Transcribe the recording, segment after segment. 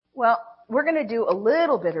Well, we're going to do a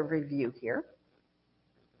little bit of review here.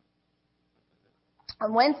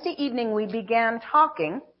 On Wednesday evening, we began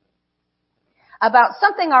talking about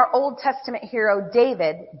something our Old Testament hero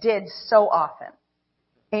David did so often.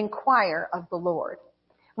 Inquire of the Lord.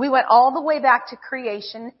 We went all the way back to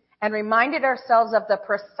creation and reminded ourselves of the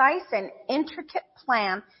precise and intricate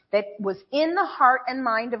plan that was in the heart and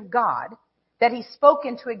mind of God that he spoke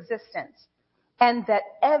into existence, and that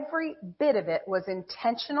every bit of it was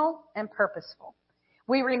intentional and purposeful.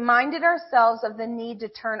 We reminded ourselves of the need to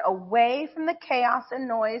turn away from the chaos and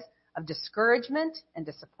noise of discouragement and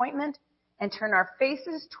disappointment and turn our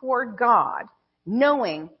faces toward God,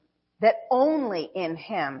 knowing that only in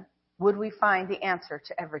him would we find the answer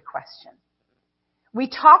to every question. We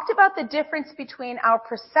talked about the difference between our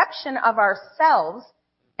perception of ourselves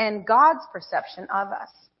and God's perception of us.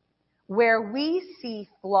 Where we see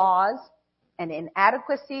flaws and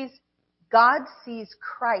inadequacies, God sees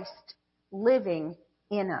Christ living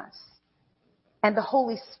in us and the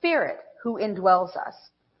Holy Spirit who indwells us.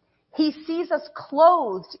 He sees us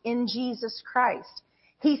clothed in Jesus Christ.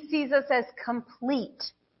 He sees us as complete,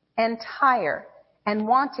 entire, and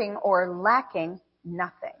wanting or lacking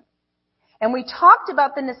nothing. And we talked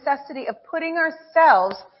about the necessity of putting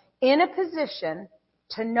ourselves in a position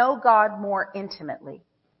to know God more intimately,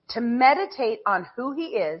 to meditate on who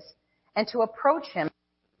he is, and to approach him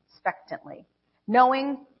expectantly,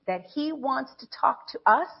 knowing that he wants to talk to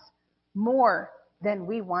us more than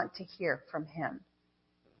we want to hear from him.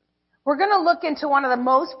 We're going to look into one of the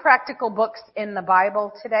most practical books in the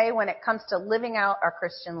Bible today when it comes to living out our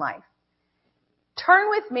Christian life. Turn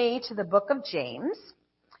with me to the book of James.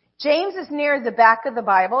 James is near the back of the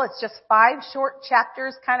Bible. It's just 5 short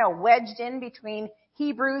chapters kind of wedged in between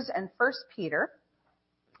Hebrews and 1 Peter.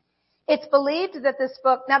 It's believed that this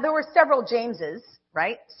book, now there were several Jameses,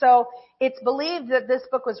 right? So it's believed that this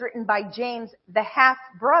book was written by James, the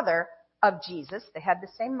half-brother of Jesus. They had the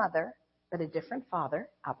same mother, but a different father,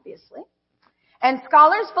 obviously. And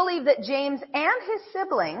scholars believe that James and his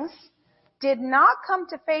siblings did not come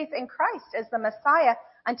to faith in Christ as the Messiah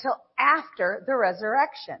until after the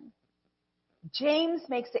resurrection. James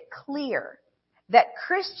makes it clear that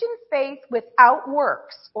Christian faith without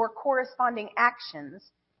works or corresponding actions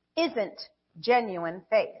isn't genuine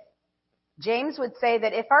faith. James would say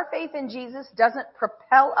that if our faith in Jesus doesn't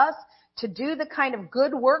propel us to do the kind of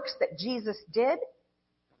good works that Jesus did,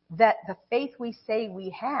 that the faith we say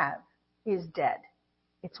we have is dead.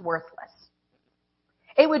 It's worthless.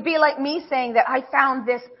 It would be like me saying that I found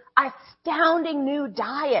this astounding new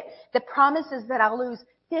diet that promises that I'll lose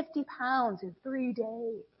 50 pounds in 3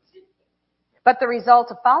 days. But the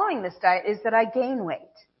result of following this diet is that I gain weight.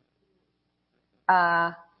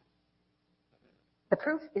 The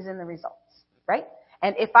proof is in the results, right?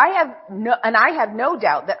 And I have no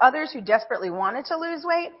doubt that others who desperately wanted to lose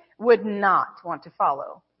weight would not want to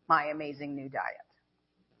follow my amazing new diet.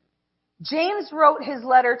 James wrote his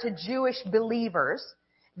letter to Jewish believers.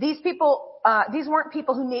 These weren't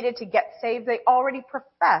people who needed to get saved. They already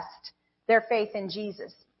professed their faith in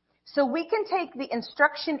Jesus. So we can take the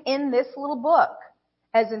instruction in this little book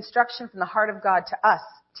as instruction from the heart of God to us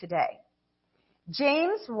today.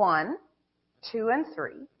 James 1, 2, and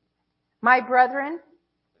 3. My brethren,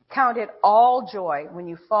 count it all joy when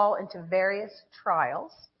you fall into various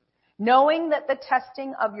trials, knowing that the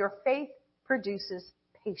testing of your faith produces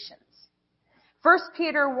patience. 1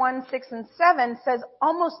 Peter 1, 6, and 7 says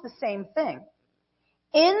almost the same thing.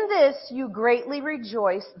 In this you greatly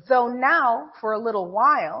rejoice, though now, for a little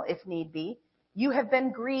while, if need be, you have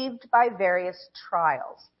been grieved by various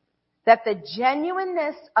trials, that the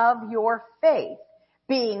genuineness of your faith,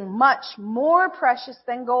 being much more precious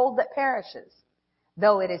than gold that perishes,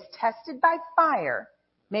 though it is tested by fire,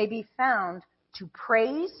 may be found to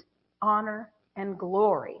praise, honor, and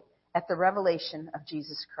glory at the revelation of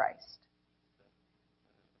Jesus Christ.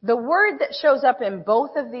 The word that shows up in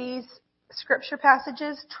both of these scripture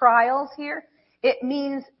passages, trials here, it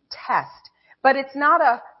means test. But it's not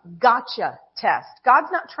a gotcha test.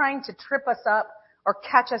 God's not trying to trip us up or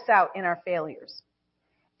catch us out in our failures.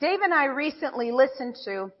 Dave and I recently listened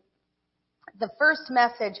to the first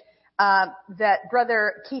message that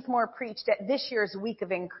Brother Keith Moore preached at this year's Week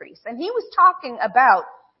of Increase. And he was talking about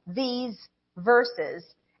these verses,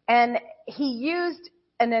 and he used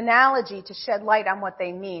an analogy to shed light on what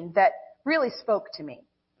they mean that really spoke to me.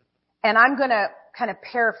 And I'm going to kind of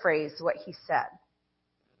paraphrase what he said.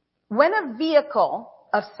 When a vehicle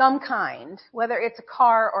of some kind, whether it's a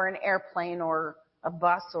car or an airplane or a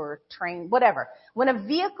bus or a train, whatever, when a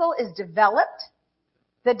vehicle is developed,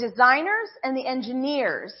 the designers and the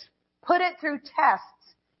engineers put it through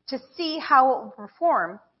tests to see how it will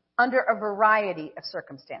perform under a variety of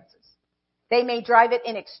circumstances. They may drive it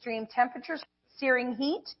in extreme temperatures, searing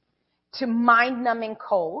heat, to mind-numbing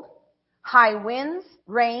cold, high winds,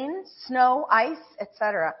 rain, snow, ice,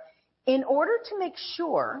 etc., in order to make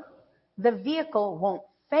sure the vehicle won't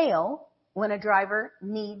fail when a driver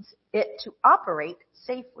needs it to operate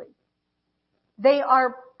safely. They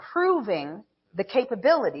are proving the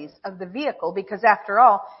capabilities of the vehicle because, after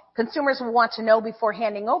all, consumers will want to know before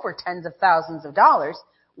handing over tens of thousands of dollars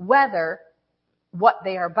whether what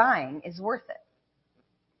they are buying is worth it.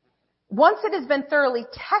 Once it has been thoroughly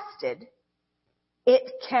tested,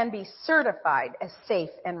 it can be certified as safe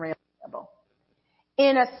and reliable.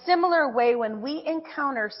 In a similar way, when we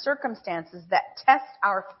encounter circumstances that test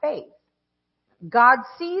our faith, God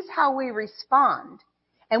sees how we respond,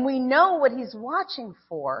 and we know what He's watching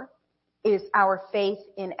for is our faith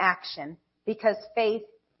in action, because faith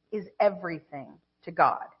is everything to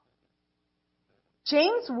God.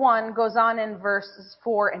 James 1 goes on in verses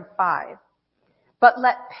 4 and 5. But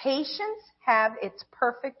let patience have its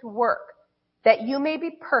perfect work, that you may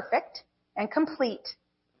be perfect and complete,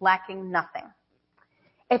 lacking nothing.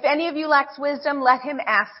 If any of you lacks wisdom, let him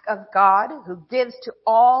ask of God, who gives to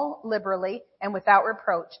all liberally and without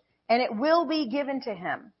reproach, and it will be given to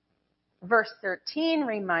him. Verse 13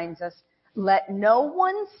 reminds us, let no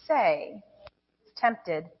one say,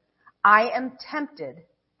 tempted, I am tempted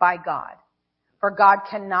by God. For God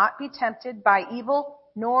cannot be tempted by evil,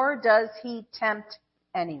 nor does he tempt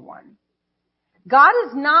anyone. God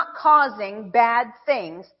is not causing bad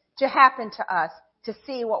things to happen to us to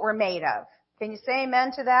see what we're made of. Can you say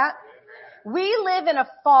amen to that? We live in a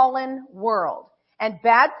fallen world, and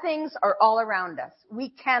bad things are all around us. We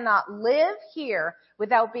cannot live here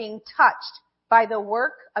without being touched by the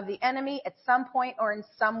work of the enemy at some point or in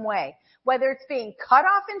some way, whether it's being cut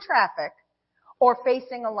off in traffic or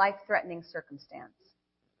facing a life-threatening circumstance.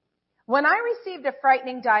 When I received a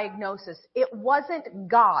frightening diagnosis, it wasn't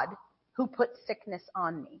God who put sickness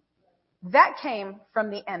on me. That came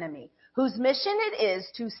from the enemy, whose mission it is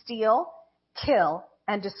to steal, kill,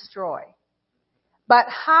 and destroy. But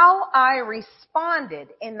how I responded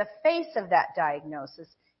in the face of that diagnosis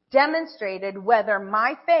demonstrated whether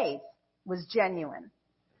my faith was genuine.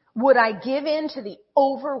 Would I give in to the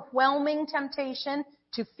overwhelming temptation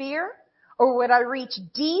to fear, or would I reach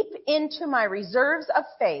deep into my reserves of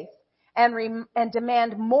faith and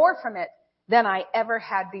demand more from it than I ever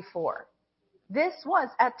had before? This was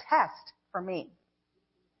a test for me.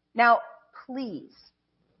 Now, please,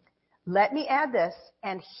 let me add this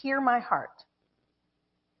and hear my heart.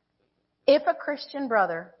 If a Christian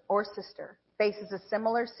brother or sister faces a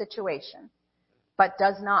similar situation, but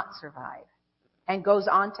does not survive and goes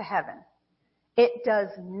on to heaven, it does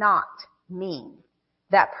not mean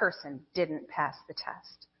that person didn't pass the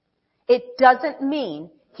test. It doesn't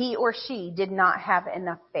mean he or she did not have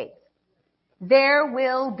enough faith. There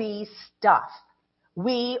will be stuff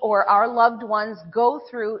we or our loved ones go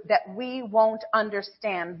through that we won't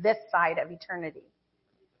understand this side of eternity.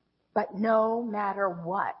 But no matter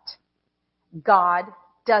what, God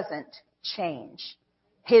doesn't change.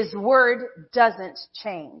 His word doesn't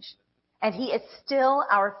change. And he is still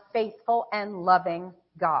our faithful and loving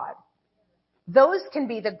God. Those can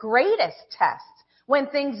be the greatest tests when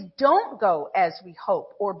things don't go as we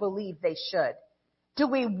hope or believe they should. Do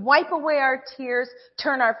we wipe away our tears,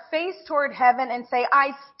 turn our face toward heaven and say,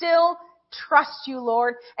 I still trust you,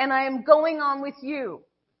 Lord, and I am going on with you?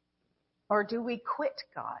 Or do we quit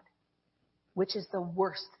God, which is the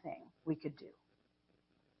worst thing we could do?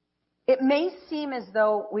 It may seem as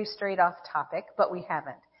though we've strayed off topic, but we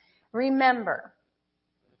haven't. Remember,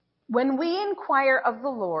 when we inquire of the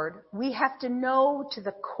Lord, we have to know to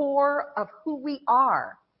the core of who we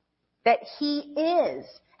are that he is,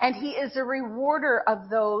 and he is a rewarder of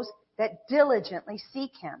those that diligently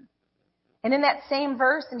seek him. And in that same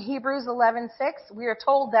verse in Hebrews 11:6, we are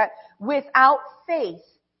told that without faith,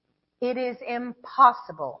 it is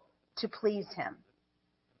impossible to please him.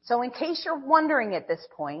 So in case you're wondering at this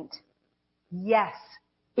point, yes,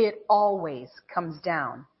 it always comes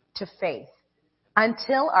down to faith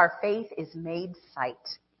until our faith is made sight.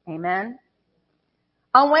 Amen?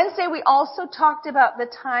 On Wednesday, we also talked about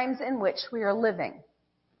the times in which we are living.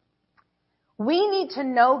 We need to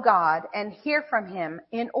know God and hear from him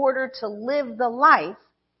in order to live the life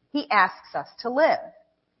he asks us to live.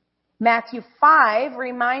 Matthew 5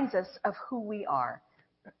 reminds us of who we are.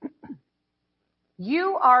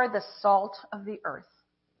 You are the salt of the earth.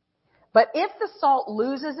 But if the salt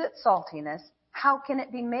loses its saltiness, how can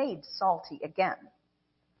it be made salty again?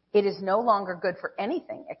 It is no longer good for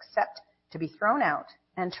anything except to be thrown out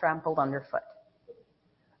and trampled underfoot.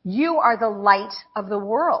 You are the light of the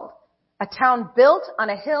world. A town built on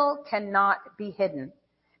a hill cannot be hidden.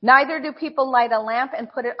 Neither do people light a lamp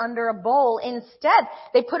and put it under a bowl. Instead,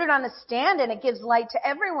 they put it on a stand and it gives light to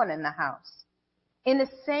everyone in the house. In the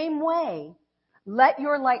same way, let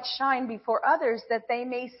your light shine before others that they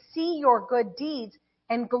may see your good deeds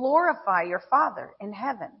and glorify your Father in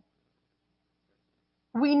heaven.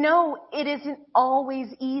 We know it isn't always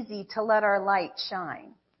easy to let our light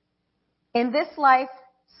shine. In this life,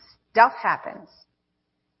 stuff happens.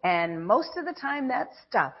 And most of the time that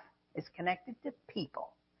stuff is connected to people.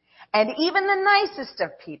 And even the nicest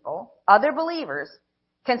of people, other believers,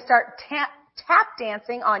 can start tap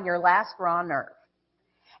dancing on your last raw nerve.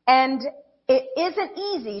 And it isn't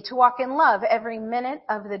easy to walk in love every minute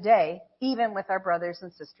of the day, even with our brothers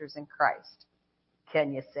and sisters in Christ.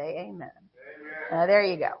 Can you say amen? Amen. There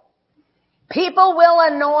you go. People will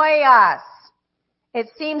annoy us. It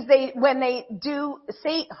seems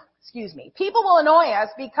people will annoy us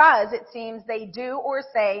because it seems they do or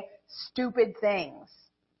say stupid things.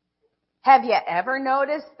 Have you ever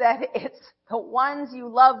noticed that it's the ones you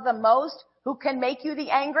love the most who can make you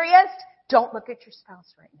the angriest? Don't look at your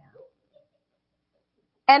spouse right now.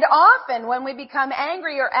 And often when we become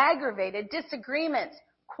angry or aggravated, disagreements,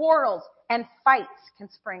 quarrels, and fights can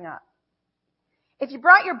spring up. If you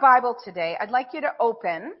brought your Bible today, I'd like you to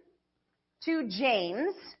open to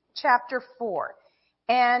James chapter 4.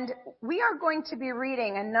 And we are going to be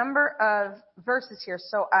reading a number of verses here,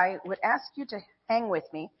 so I would ask you to hang with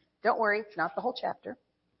me. Don't worry, it's not the whole chapter.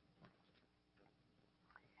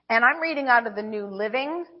 And I'm reading out of the New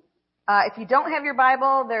Living. If you don't have your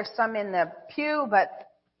Bible, there's some in the pew, but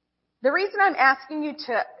the reason I'm asking you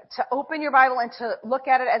to open your Bible and to look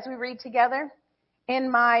at it as we read together,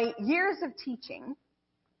 in my years of teaching,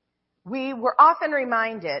 we were often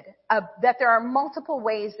reminded that there are multiple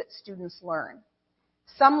ways that students learn.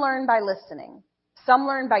 Some learn by listening. Some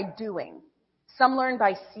learn by doing. Some learn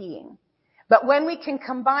by seeing. But when we can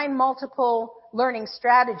combine multiple learning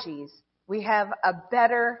strategies, we have a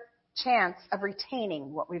better chance of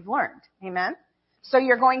retaining what we've learned. Amen? So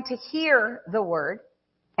you're going to hear the word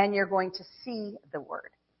and you're going to see the word.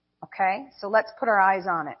 Okay? So let's put our eyes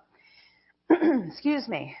on it. Excuse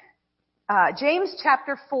me. James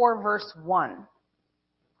chapter 4 verse 1.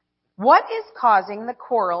 What is causing the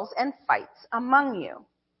quarrels and fights among you?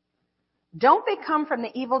 Don't they come from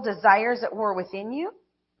the evil desires that were within you?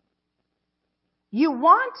 You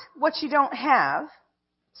want what you don't have,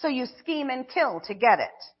 so you scheme and kill to get it.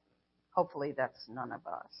 Hopefully that's none of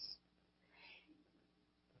us.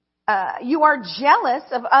 You are jealous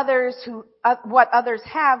of others what others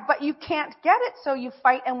have, but you can't get it, so you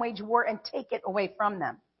fight and wage war and take it away from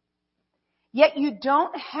them. Yet you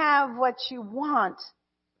don't have what you want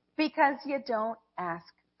because you don't ask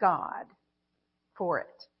God for it.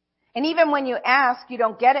 And even when you ask, you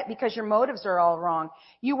don't get it because your motives are all wrong.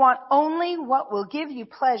 You want only what will give you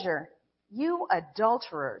pleasure. You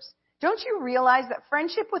adulterers. Don't you realize that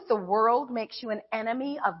friendship with the world makes you an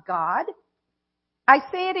enemy of God? I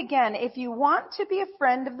say it again, if you want to be a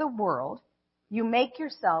friend of the world, you make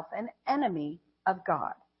yourself an enemy of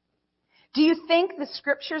God. Do you think the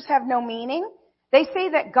scriptures have no meaning? They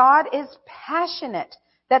say that God is passionate,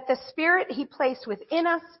 that the Spirit He placed within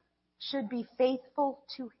us should be faithful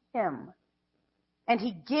to Him. And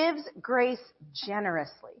He gives grace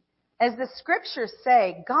generously. As the scriptures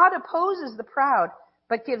say, God opposes the proud,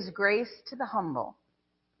 but gives grace to the humble.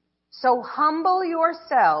 So humble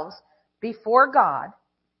yourselves before God,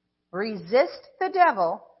 resist the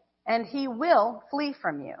devil, and he will flee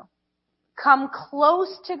from you. Come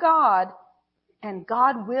close to God, and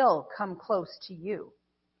God will come close to you.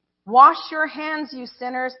 Wash your hands, you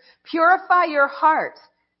sinners. Purify your hearts,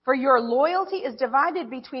 for your loyalty is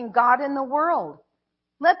divided between God and the world.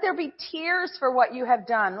 Let there be tears for what you have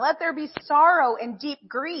done. Let there be sorrow and deep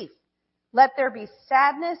grief. Let there be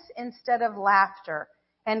sadness instead of laughter,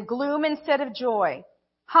 and gloom instead of joy.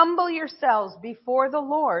 Humble yourselves before the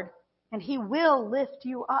Lord, and He will lift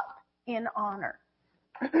you up in honor.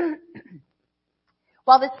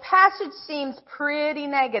 While this passage seems pretty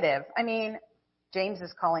negative, James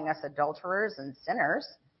is calling us adulterers and sinners.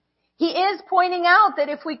 He is pointing out that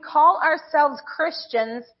if we call ourselves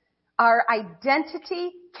Christians, our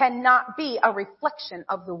identity cannot be a reflection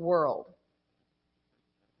of the world.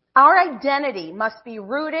 Our identity must be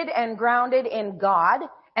rooted and grounded in God,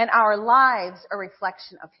 and our lives a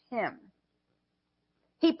reflection of Him.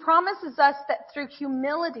 He promises us that through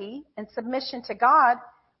humility and submission to God,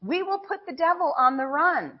 we will put the devil on the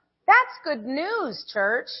run. That's good news,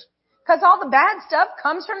 church, because all the bad stuff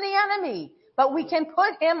comes from the enemy, but we can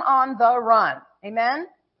put him on the run. Amen?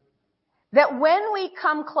 that when we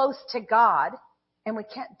come close to God, and we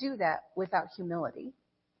can't do that without humility,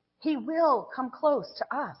 he will come close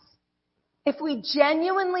to us. If we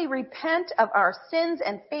genuinely repent of our sins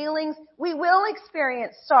and failings, we will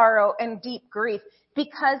experience sorrow and deep grief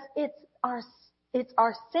because it's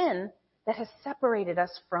our sin that has separated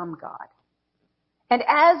us from God. And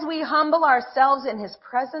as we humble ourselves in his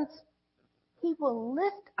presence, he will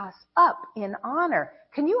lift us up in honor.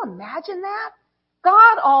 Can you imagine that?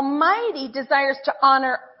 God Almighty desires to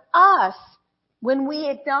honor us when we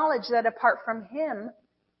acknowledge that apart from him,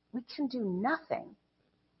 we can do nothing.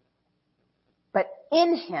 But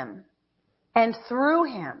in him and through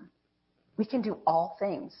him, we can do all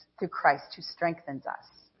things through Christ who strengthens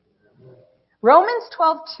us. Romans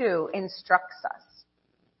 12:2 instructs us,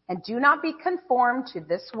 and do not be conformed to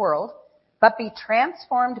this world, but be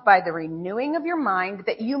transformed by the renewing of your mind,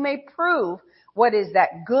 that you may prove what is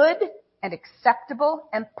that good and acceptable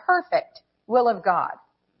and perfect will of God.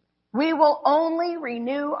 We will only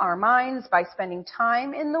renew our minds by spending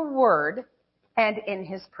time in the Word and in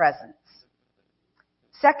his presence.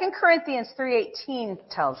 2 Corinthians 3:18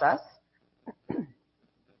 tells us,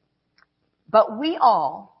 but we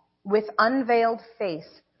all, with unveiled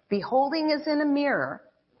face, beholding as in a mirror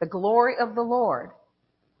the glory of the Lord,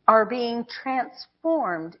 are being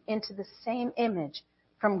transformed into the same image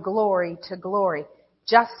from glory to glory,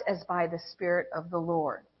 just as by the Spirit of the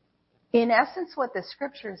Lord. In essence, what the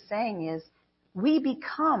scripture is saying is, we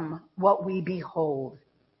become what we behold.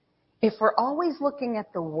 If we're always looking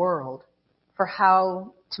at the world for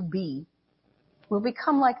how to be, we'll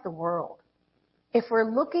become like the world. If we're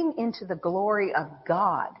looking into the glory of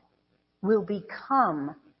God, we'll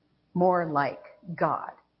become more like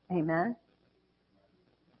God. Amen?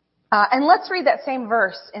 And let's read that same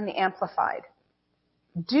verse in the Amplified.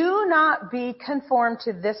 Do not be conformed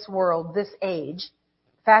to this world, this age,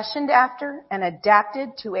 fashioned after and adapted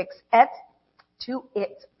to its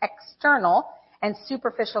external and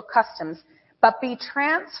superficial customs, but be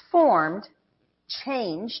transformed,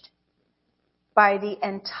 changed by the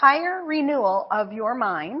entire renewal of your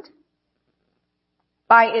mind,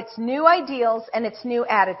 by its new ideals and its new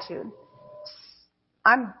attitude.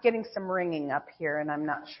 I'm getting some ringing up here and I'm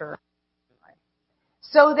not sure.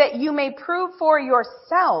 So that you may prove for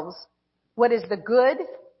yourselves what is the good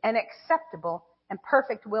and acceptable and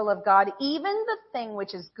perfect will of God, even the thing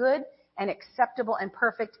which is good and acceptable and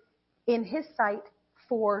perfect in his sight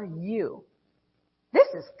for you. This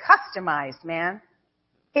is customized, man.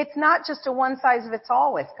 It's not just a one size fits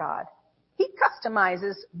all with God. He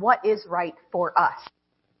customizes what is right for us.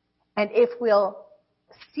 And if we'll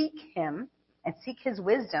seek him and seek his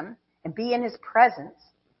wisdom and be in his presence,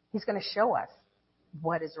 he's going to show us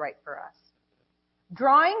what is right for us.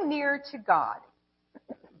 Drawing near to God,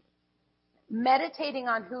 meditating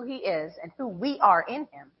on who he is and who we are in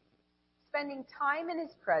him, spending time in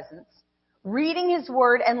his presence, reading his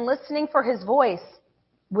word and listening for his voice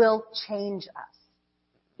will change us,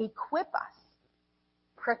 equip us,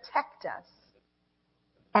 protect us,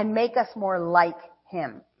 and make us more like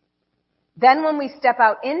him. Then when we step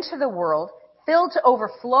out into the world, filled to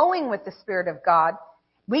overflowing with the Spirit of God,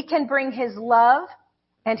 we can bring his love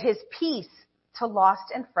and his peace to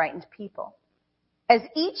lost and frightened people. As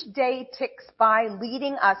each day ticks by,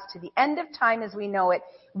 leading us to the end of time as we know it,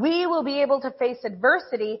 we will be able to face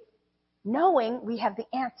adversity knowing we have the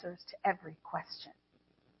answers to every question.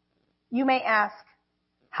 You may ask,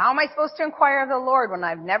 how am I supposed to inquire of the Lord when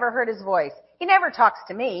I've never heard his voice? He never talks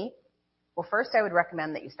to me. Well, first I would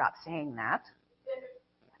recommend that you stop saying that.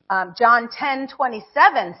 John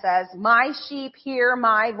 10:27 says, my sheep hear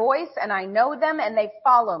my voice and I know them and they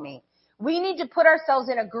follow me. We need to put ourselves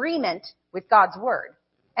in agreement with God's word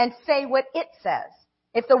and say what it says.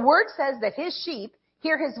 If the word says that his sheep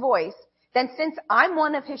hear his voice, then since I'm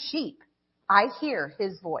one of his sheep, I hear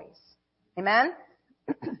his voice. Amen?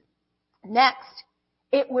 Next,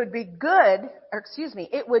 it would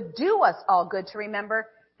do us all good to remember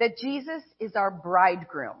that Jesus is our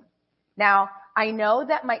bridegroom. Now, I know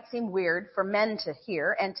that might seem weird for men to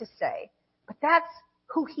hear and to say, but that's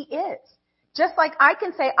who he is. Just like I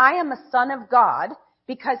can say I am a son of God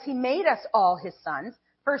because he made us all his sons.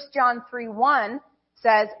 1 John 3:1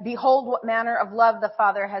 says, behold what manner of love the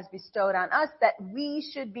Father has bestowed on us, that we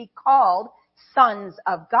should be called sons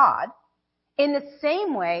of God. In the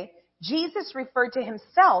same way, Jesus referred to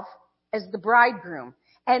himself as the bridegroom,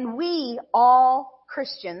 and we, all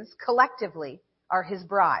Christians, collectively, are his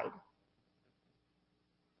bride.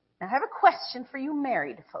 Now, I have a question for you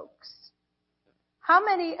married folks. How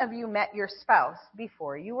many of you met your spouse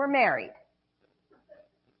before you were married?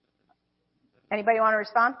 Anybody want to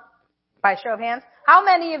respond? By a show of hands. How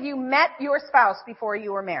many of you met your spouse before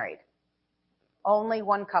you were married? Only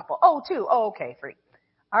one couple. Oh, two. Oh, okay, 3.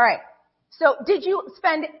 All right. So did you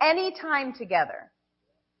spend any time together?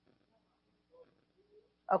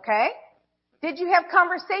 Okay. Did you have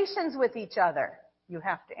conversations with each other? You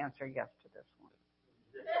have to answer yes to this one.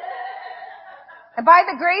 And by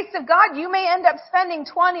the grace of God, you may end up spending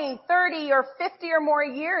 20, 30, or 50 or more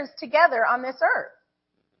years together on this earth.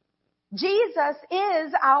 Jesus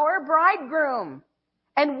is our bridegroom,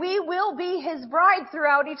 and we will be his bride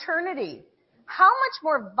throughout eternity. How much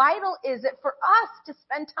more vital is it for us to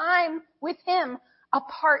spend time with him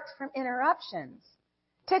apart from interruptions?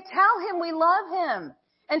 To tell him we love him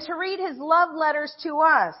and to read his love letters to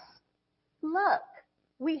us. Look,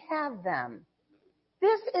 we have them.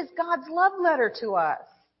 This is God's love letter to us.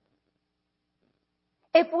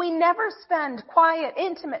 If we never spend quiet,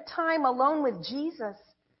 intimate time alone with Jesus,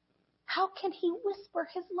 how can he whisper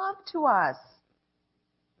his love to us?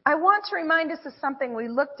 I want to remind us of something we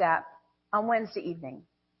looked at on Wednesday evening.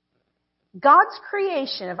 God's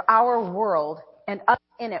creation of our world and us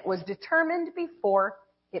in it was determined before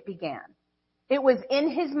it began. It was in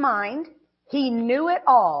his mind. He knew it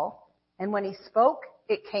all. And when he spoke,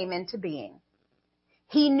 it came into being.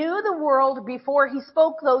 He knew the world before he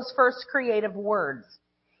spoke those first creative words.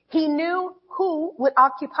 He knew who would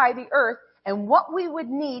occupy the earth and what we would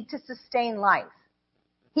need to sustain life.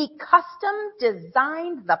 He custom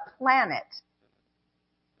designed the planet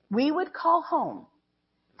we would call home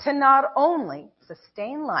to not only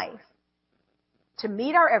sustain life, to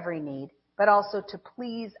meet our every need, but also to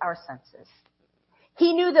please our senses.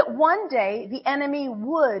 He knew that one day the enemy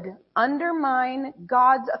would undermine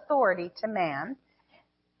God's authority to man.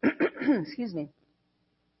 Excuse me.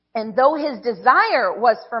 And though his desire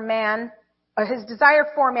for man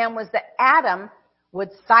was that Adam would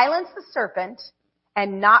silence the serpent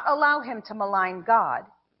and not allow him to malign God,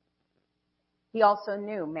 he also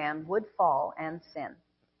knew man would fall and sin.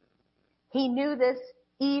 He knew this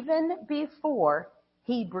even before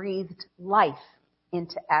he breathed life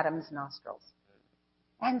into Adam's nostrils.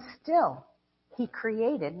 And still, he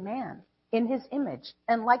created man in his image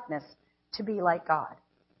and likeness to be like God.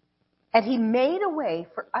 And he made a way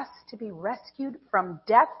for us to be rescued from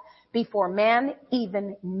death before man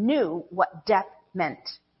even knew what death meant.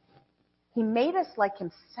 He made us like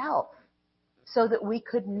himself so that we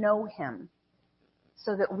could know him,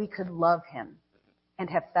 so that we could love him and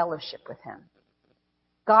have fellowship with him.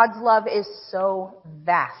 God's love is so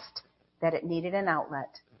vast that it needed an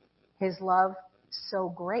outlet. His love so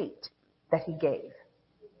great that he gave.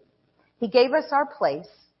 He gave us our place.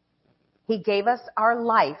 He gave us our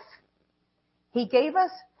life. He gave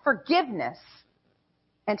us forgiveness.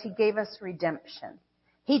 And he gave us redemption.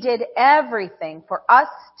 He did everything for us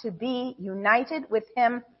to be united with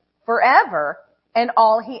him forever, and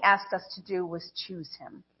all he asked us to do was choose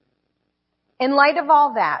him. In light of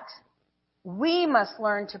all that, we must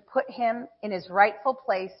learn to put him in his rightful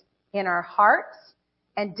place in our hearts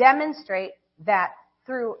and demonstrate that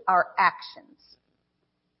through our actions.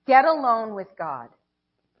 Get alone with God.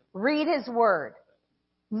 Read his word.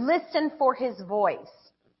 Listen for his voice.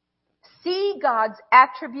 See God's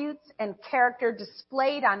attributes and character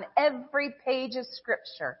displayed on every page of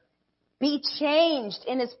Scripture. Be changed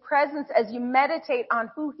in his presence as you meditate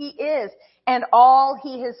on who he is and all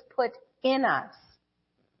he has put in us.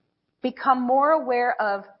 Become more aware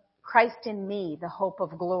of Christ in me, the hope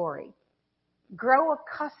of glory. Grow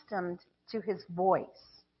accustomed to his voice.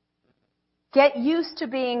 Get used to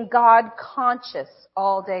being God conscious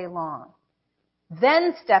all day long.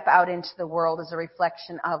 Then step out into the world as a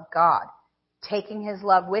reflection of God, taking his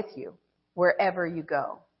love with you wherever you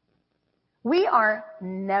go. We are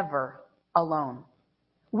never alone.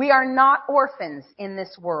 We are not orphans in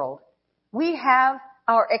this world. We have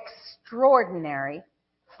our extraordinary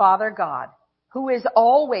Father God, who is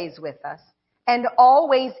always with us and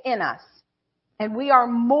always in us. And we are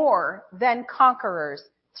more than conquerors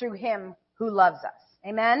through him who loves us.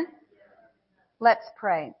 Amen? Let's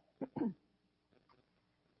pray.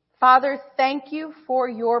 Father, thank you for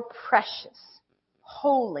your precious,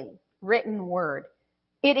 holy, written word.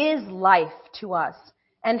 It is life to us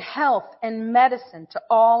and health and medicine to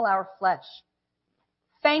all our flesh.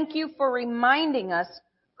 Thank you for reminding us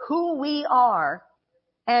who we are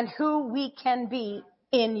and who we can be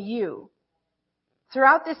in you.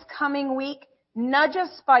 Throughout this coming week, nudge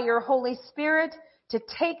us by your Holy Spirit to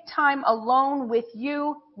take time alone with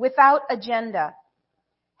you without agenda.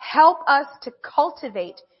 Help us to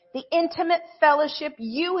cultivate the intimate fellowship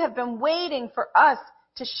you have been waiting for us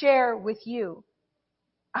to share with you.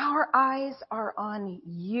 Our eyes are on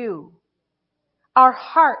you. Our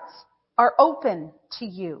hearts are open to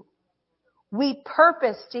you. We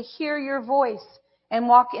purpose to hear your voice and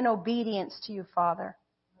walk in obedience to you, Father.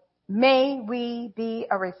 May we be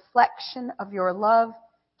a reflection of your love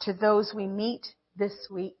to those we meet this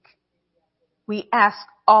week. We ask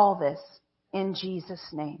all this in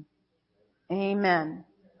Jesus' name. Amen.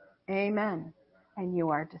 Amen. And you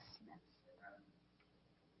are dismissed.